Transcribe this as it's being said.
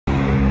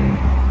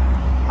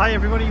Hi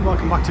everybody,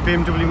 welcome back to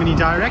BMW Mini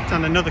Direct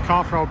and another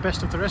car for our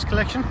Best of the Rest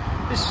collection.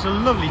 This is a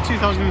lovely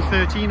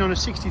 2013 on a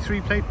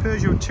 63 plate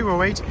Peugeot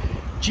 208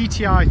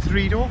 GTI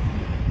 3-door.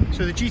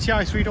 So the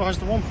GTI 3-door has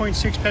the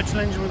 1.6 petrol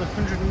engine with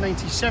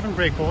 197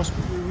 brake horse,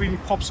 which really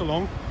pops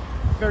along.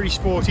 Very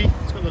sporty.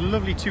 It's got the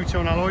lovely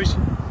two-tone alloys,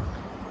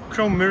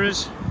 chrome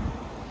mirrors,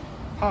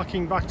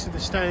 harking back to the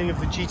styling of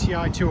the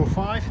GTI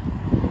 205.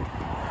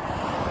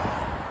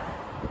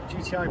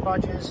 GTI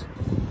badges,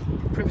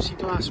 privacy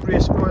glass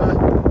rear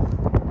spoiler,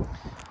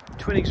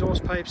 twin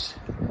exhaust pipes.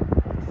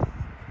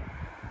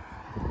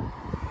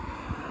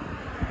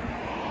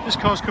 This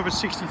car's covered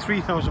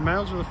 63,000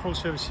 miles with a full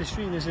service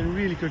history and is in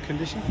really good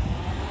condition.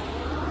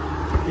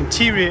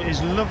 Interior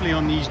is lovely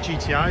on these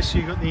GTIs, so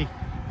you've got the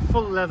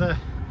full leather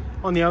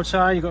on the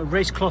outside, you've got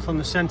race cloth on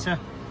the centre,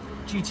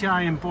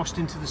 GTI embossed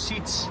into the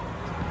seats.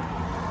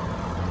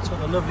 It's got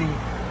the lovely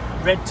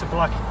red to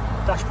black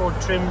dashboard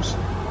trims,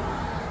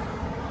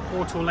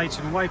 auto lights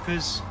and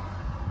wipers.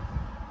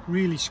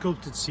 Really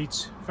sculpted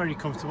seats, very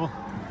comfortable.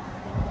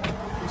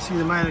 You see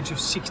the mileage of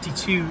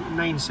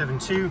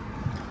 62,972.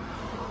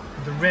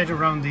 The red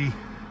around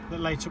that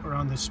lights up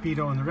around the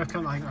speedo and the rev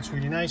count, I think that's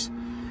really nice.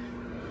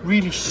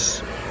 Really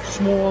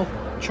small,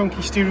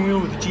 chunky steering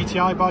wheel with the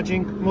GTI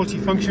badging,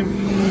 multi-function,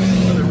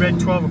 the red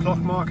 12 o'clock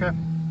marker.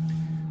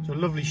 It's a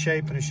lovely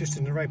shape and it's just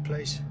in the right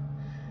place.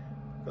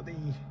 Got the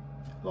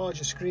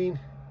larger screen,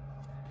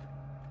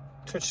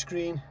 touch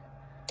screen,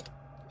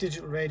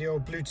 digital radio,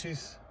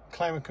 Bluetooth,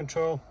 climate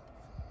control,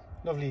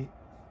 lovely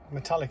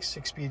metallic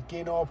 6-speed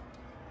gear knob,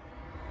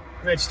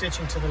 red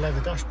stitching to the leather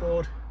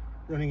dashboard,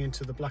 running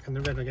into the black and the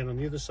red again on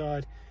the other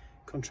side,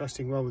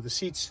 contrasting well with the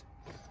seats.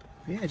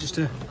 Yeah, just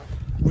a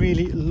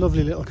really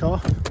lovely little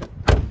car.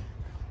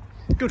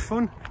 Good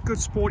fun, good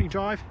sporty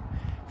drive.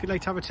 If you'd like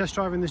to have a test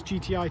drive in this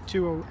GTI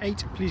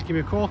 208, please give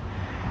me a call,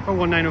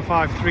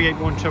 01905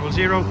 381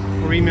 000,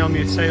 or email me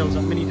at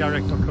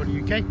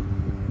sales@minidirect.co.uk.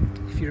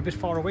 If you're a bit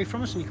far away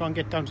from us and you can't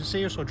get down to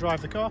see us or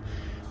drive the car,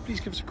 please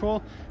give us a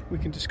call. We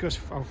can discuss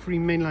our free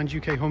mainland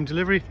UK home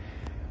delivery.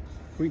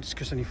 We can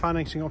discuss any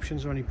financing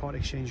options or any part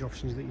exchange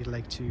options that you'd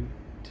like to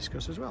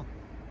discuss as well.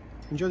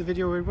 Enjoy the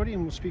video everybody,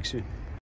 and we'll speak soon.